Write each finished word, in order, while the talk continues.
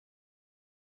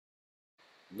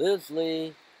Liz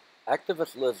Lee,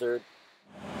 activist lizard.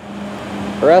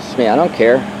 Arrest me, I don't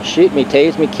care. Shoot me,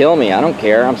 tase me, kill me, I don't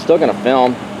care. I'm still gonna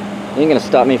film. You ain't gonna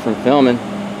stop me from filming.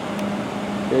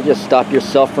 You just stop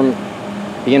yourself from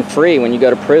being free when you go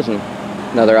to prison.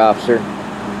 Another officer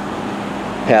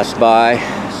passed by.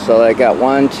 So I got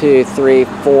 1, 2, 3,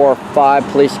 4, 5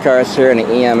 police cars here and an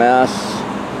EMS.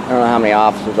 I don't know how many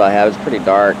officers I have. It's pretty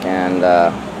dark, and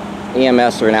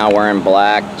EMS are now wearing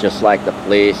black just like the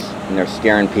police, and they're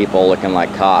scaring people looking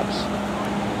like cops.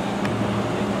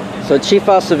 So Chief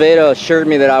Acevedo assured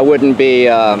me that I wouldn't be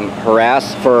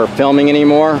harassed for filming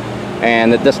anymore,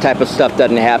 and that this type of stuff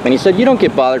doesn't happen. He said, "You don't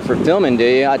get bothered for filming, do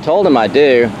you?" I told him I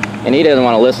do, and he doesn't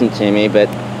want to listen to me, but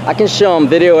I can show him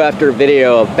video after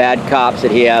video of bad cops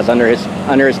that he has under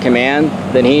his command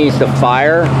that he needs to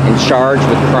fire and charge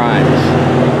with crimes.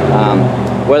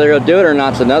 Whether he'll do it or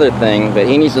not is another thing, but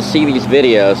he needs to see these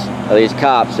videos of these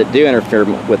cops that do interfere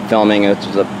with filming, which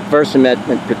is a First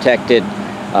Amendment protected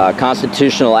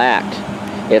constitutional act.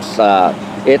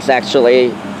 It's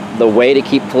actually the way to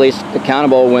keep police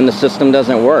accountable when the system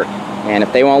doesn't work. And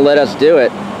if they won't let us do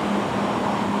it,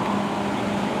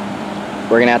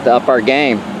 we're gonna have to up our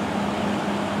game.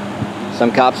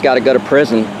 Some cops got to go to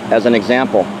prison, as an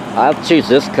example. I'll choose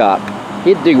this cop.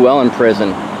 He'd do well in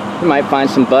prison. He might find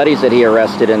some buddies that he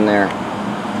arrested in there.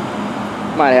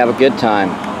 Might have a good time.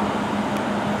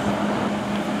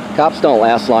 Cops don't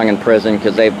last long in prison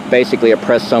because they basically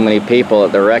oppress so many people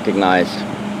that they're recognized.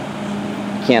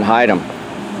 You can't hide them.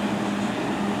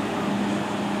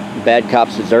 Bad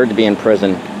cops deserve to be in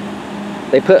prison.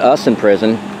 They put us in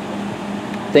prison.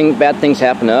 Bad things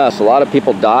happen to us. A lot of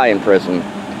people die in prison.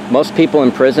 Most people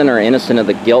in prison are innocent of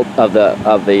the guilt of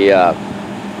the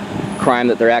crime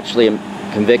that they're actually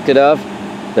convicted of.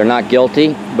 They're not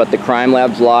guilty, but the crime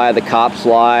labs lie, the cops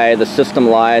lie, the system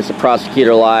lies, the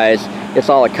prosecutor lies. It's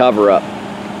all a cover-up.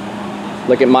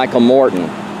 Look at Michael Morton.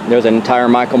 There's an entire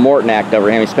Michael Morton Act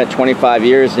over him. He spent 25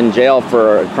 years in jail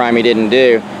for a crime he didn't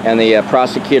do, and the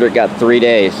prosecutor got 3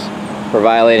 days for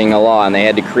violating the law, and they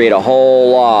had to create a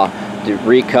whole law to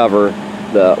recover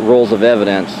the rules of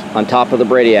evidence. On top of the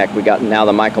Brady Act, we got now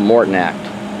the Michael Morton Act,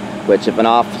 which if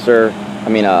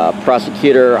a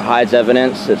prosecutor hides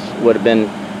evidence, it would have been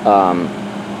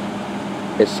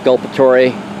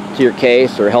exculpatory to your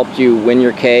case or helped you win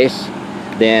your case,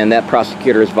 then that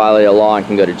prosecutor has violated a law and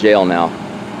can go to jail now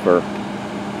for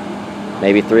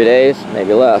maybe 3 days,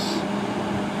 maybe less.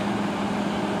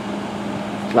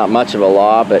 It's not much of a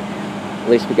law, but at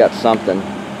least we got something.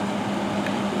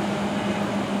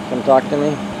 Come talk to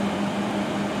me?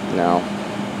 No.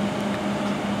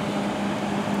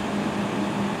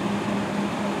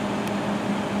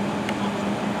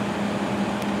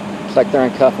 Looks like they're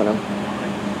uncuffing him.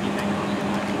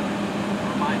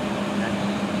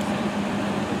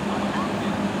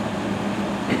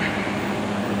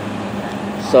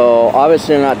 So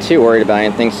obviously I'm not too worried about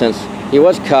anything, since he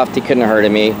was cuffed, he couldn't have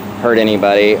hurt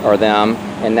anybody or them,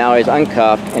 and now he's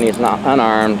uncuffed and he's not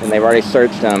unarmed and they've already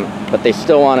searched him, but they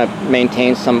still want to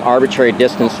maintain some arbitrary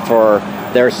distance for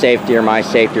their safety or my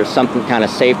safety or some kind of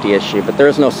safety issue. But there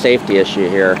is no safety issue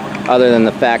here other than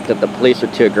the fact that the police are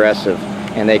too aggressive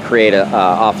and they create a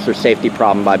officer safety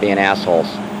problem by being assholes.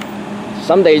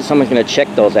 Someday someone's going to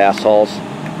check those assholes.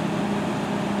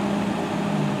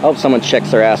 I hope someone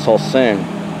checks their assholes soon.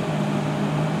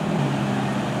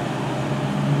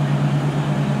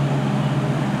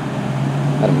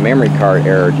 Had a memory card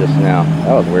error just now.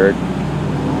 That was weird.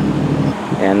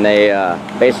 And they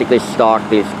basically stalk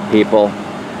these people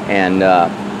and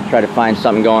try to find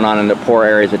something going on in the poor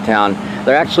areas of town.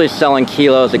 They're actually selling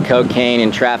kilos of cocaine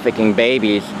and trafficking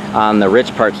babies on the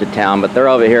rich parts of town, but they're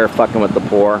over here fucking with the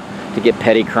poor to get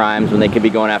petty crimes when they could be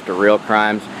going after real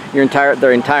crimes. Their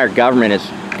entire government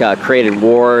has created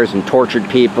wars and tortured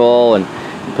people and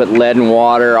put lead in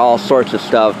water, all sorts of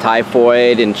stuff,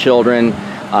 typhoid in children.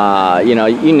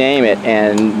 You name it,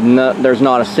 and there's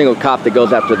not a single cop that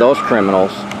goes after those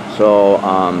criminals. So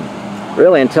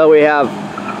really, until we have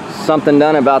something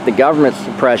done about the government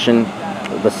suppression,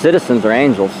 the citizens are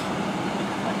angels.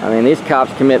 I mean, these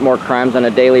cops commit more crimes on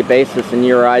a daily basis than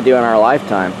you or I do in our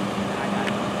lifetime.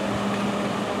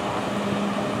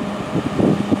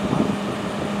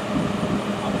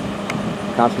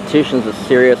 The Constitution's a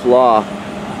serious law,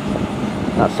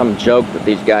 not some joke that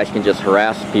these guys can just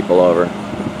harass people over.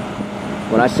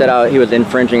 When I said he was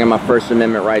infringing on my First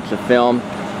Amendment right to film,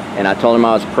 and I told him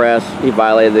I was press, he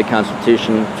violated the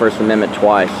Constitution, First Amendment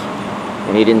twice,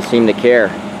 and he didn't seem to care.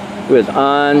 He was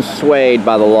unswayed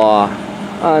by the law,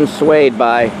 unswayed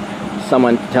by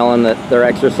someone telling that they're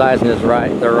exercising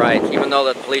their rights, even though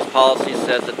the police policy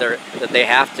says that they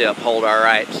have to uphold our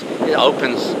rights. It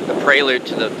opens the prelude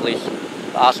to the police.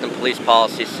 The Austin police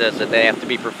policy says that they have to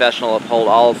be professional, uphold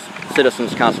all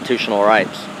citizens' constitutional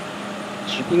rights.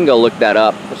 You can go look that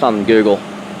up. It's on Google.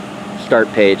 Start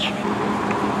page.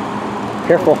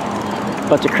 Careful.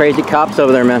 Bunch of crazy cops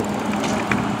over there, man.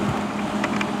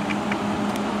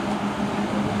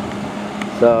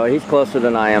 So he's closer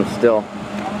than I am still.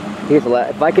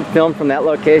 If I could film from that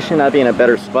location, I'd be in a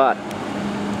better spot.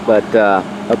 But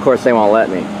of course they won't let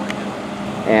me.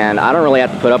 And I don't really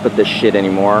have to put up with this shit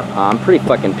anymore. I'm pretty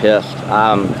fucking pissed.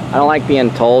 I don't like being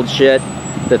told shit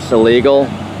that's illegal.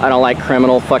 I don't like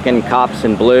criminal fucking cops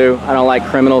in blue. I don't like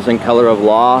criminals in color of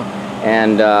law.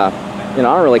 And you know,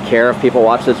 I don't really care if people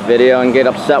watch this video and get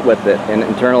upset with it in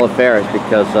internal affairs,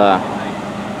 because I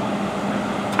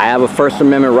have a First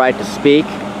Amendment right to speak.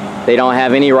 They don't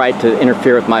have any right to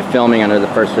interfere with my filming under the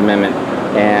First Amendment.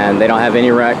 And they don't have any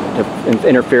right to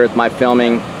interfere with my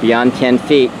filming beyond 10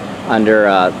 feet under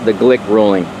the Glick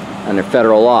ruling under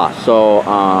federal law. So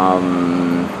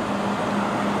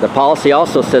the policy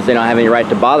also says they don't have any right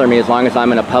to bother me as long as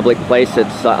I'm in a public place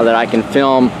that's, that I can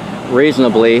film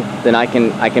reasonably. Then I can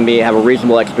have a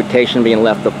reasonable expectation of being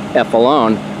left the F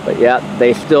alone. But yet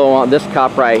they still want this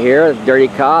cop right here, this dirty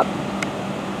cop.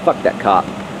 Fuck that cop.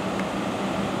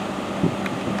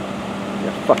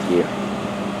 Yeah, fuck you.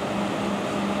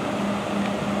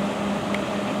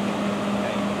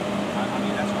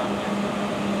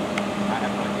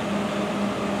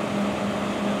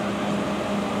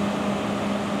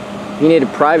 If you needed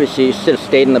privacy, you should have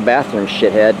stayed in the bathroom,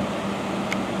 shithead.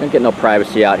 You don't get no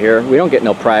privacy out here. We don't get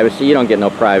no privacy. You don't get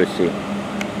no privacy.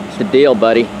 It's the deal,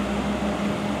 buddy.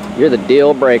 You're the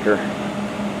deal breaker.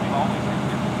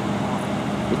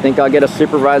 You think I'll get a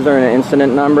supervisor and an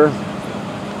incident number?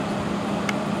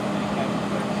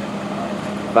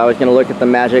 If I was going to look at the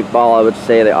magic ball, I would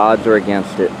say the odds are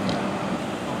against it.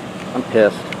 I'm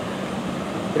pissed.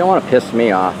 You don't want to piss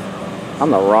me off. I'm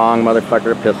the wrong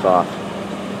motherfucker to piss off.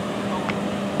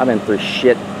 I've been through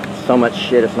shit, so much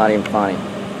shit, it's not even funny.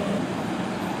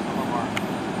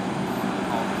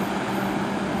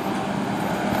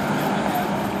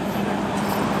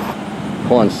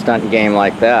 Pulling stunt game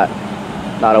like that,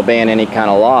 not obeying any kind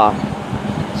of law.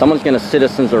 Someone's gonna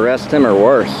citizens arrest him or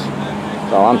worse.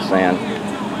 That's all I'm saying.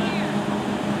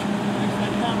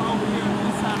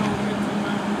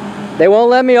 They won't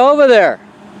let me over there.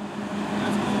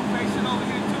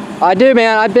 I do,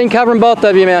 man. I've been covering both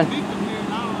of you, man.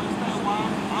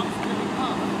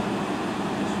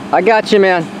 I got you,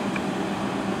 man.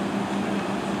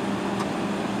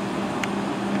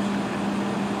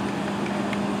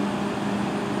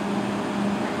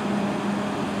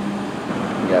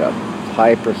 You got a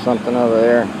pipe or something over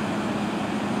there.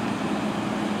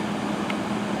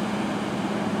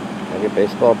 Maybe a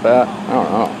baseball bat? I don't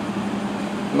know.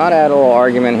 Might have had a little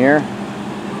argument here.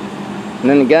 And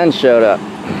then the gun showed up.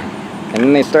 And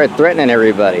then they started threatening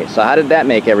everybody. So how did that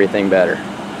make everything better?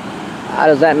 How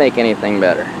does that make anything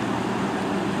better?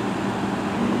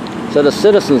 So the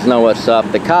citizens know what's up,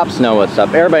 the cops know what's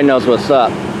up, everybody knows what's up,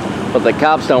 but the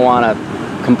cops don't want to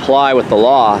comply with the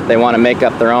law. They want to make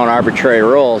up their own arbitrary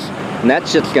rules, and that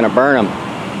shit's going to burn them.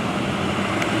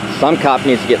 Some cop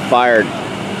needs to get fired,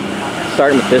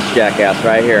 starting with this jackass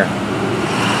right here.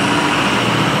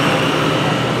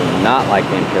 Not like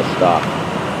being pissed off.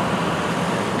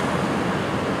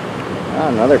 Oh,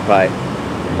 another pipe.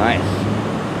 Nice.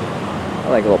 I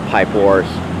like little pipe wars.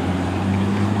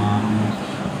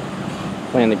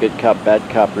 Playing the good cop, bad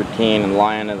cop routine and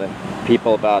lying to the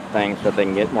people about things so they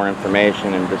can get more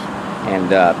information and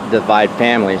divide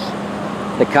families.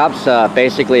 The cops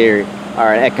basically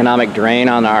are an economic drain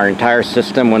on our entire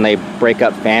system. When they break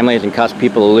up families and cause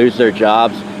people to lose their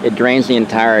jobs, it drains the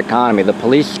entire economy. The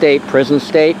police state, prison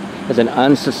state is an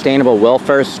unsustainable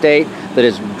welfare state that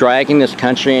is dragging this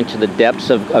country into the depths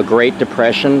of a Great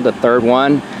Depression, the third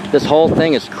one. This whole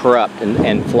thing is corrupt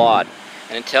and flawed.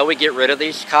 And until we get rid of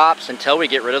these cops, until we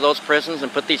get rid of those prisons and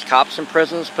put these cops in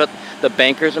prisons, put the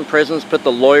bankers in prisons, put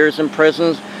the lawyers in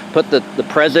prisons, put the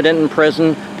president in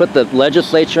prison, put the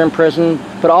legislature in prison,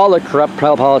 put all the corrupt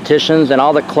politicians and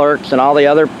all the clerks and all the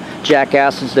other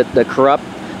jackasses that corrupt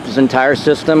this entire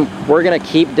system, we're going to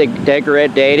keep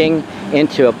degrading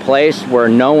into a place where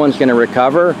no one's going to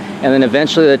recover, and then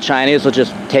eventually the Chinese will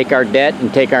just take our debt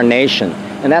and take our nation.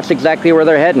 And that's exactly where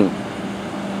they're heading.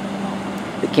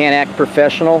 They can't act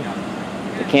professional.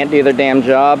 They can't do their damn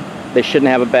job. They shouldn't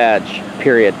have a badge,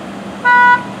 period.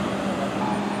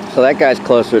 So that guy's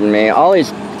closer than me. All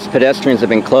these pedestrians have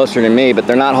been closer to me, but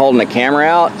they're not holding the camera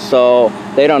out, so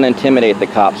they don't intimidate the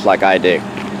cops like I do.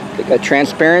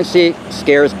 Transparency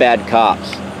scares bad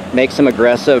cops, makes them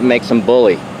aggressive, makes them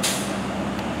bully.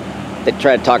 They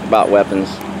try to talk about weapons.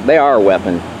 They are a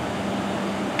weapon.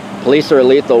 Police are a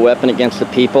lethal weapon against the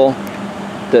people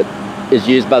that is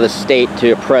used by the state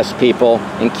to oppress people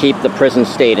and keep the prison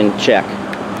state in check.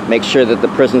 Make sure that the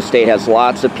prison state has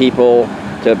lots of people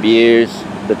to abuse,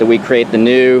 that we create the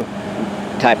new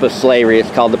type of slavery.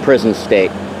 It's called the prison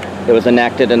state. It was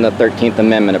enacted in the 13th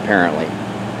Amendment, apparently,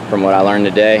 from what I learned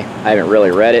today. I haven't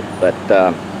really read it, but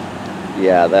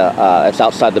yeah, it's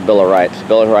outside the Bill of Rights. The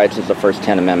Bill of Rights is the first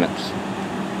 10 amendments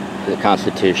to the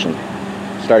Constitution,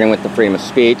 starting with the freedom of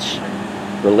speech,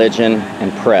 religion,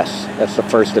 and press. That's the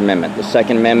First Amendment. The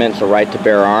Second Amendment is the right to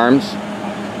bear arms,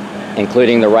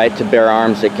 including the right to bear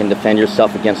arms that can defend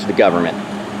yourself against the government.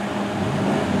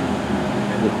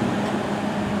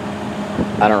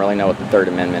 I don't really know what the Third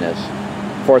Amendment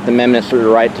is. Fourth Amendment is the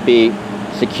right to be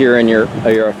secure in your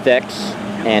effects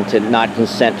and to not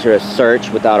consent to a search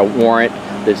without a warrant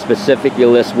that specifically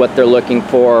lists what they're looking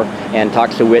for and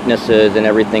talks to witnesses and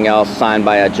everything else signed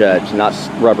by a judge, not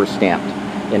rubber stamped.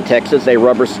 In Texas, they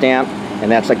rubber stamp,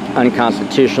 and that's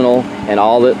unconstitutional. And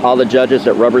all the judges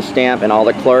that rubber stamp, and all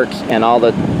the clerks, and all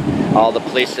the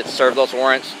police that serve those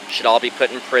warrants should all be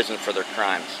put in prison for their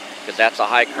crimes, because that's a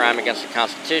high crime against the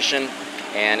Constitution,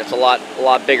 and it's a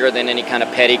lot bigger than any kind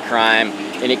of petty crime,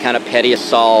 any kind of petty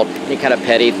assault, any kind of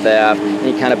petty theft,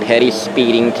 any kind of petty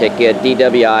speeding ticket,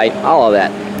 DWI, all of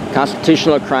that.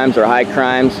 Constitutional crimes are high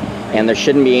crimes, and there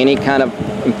shouldn't be any kind of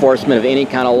enforcement of any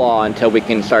kind of law until we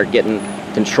can start getting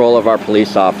control of our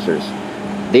police officers.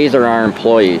 These are our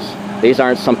employees. These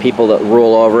aren't some people that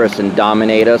rule over us and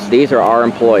dominate us. These are our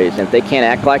employees. And if they can't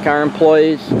act like our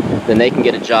employees, then they can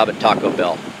get a job at Taco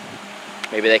Bell.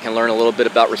 Maybe they can learn a little bit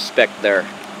about respect there,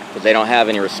 because they don't have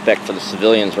any respect for the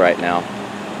civilians right now.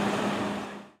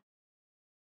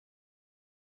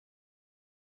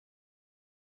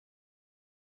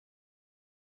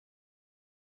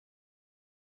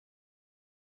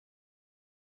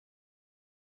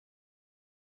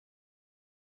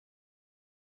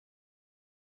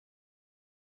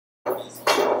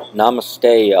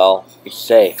 Namaste, y'all. Be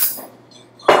safe.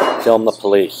 Film the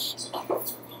police.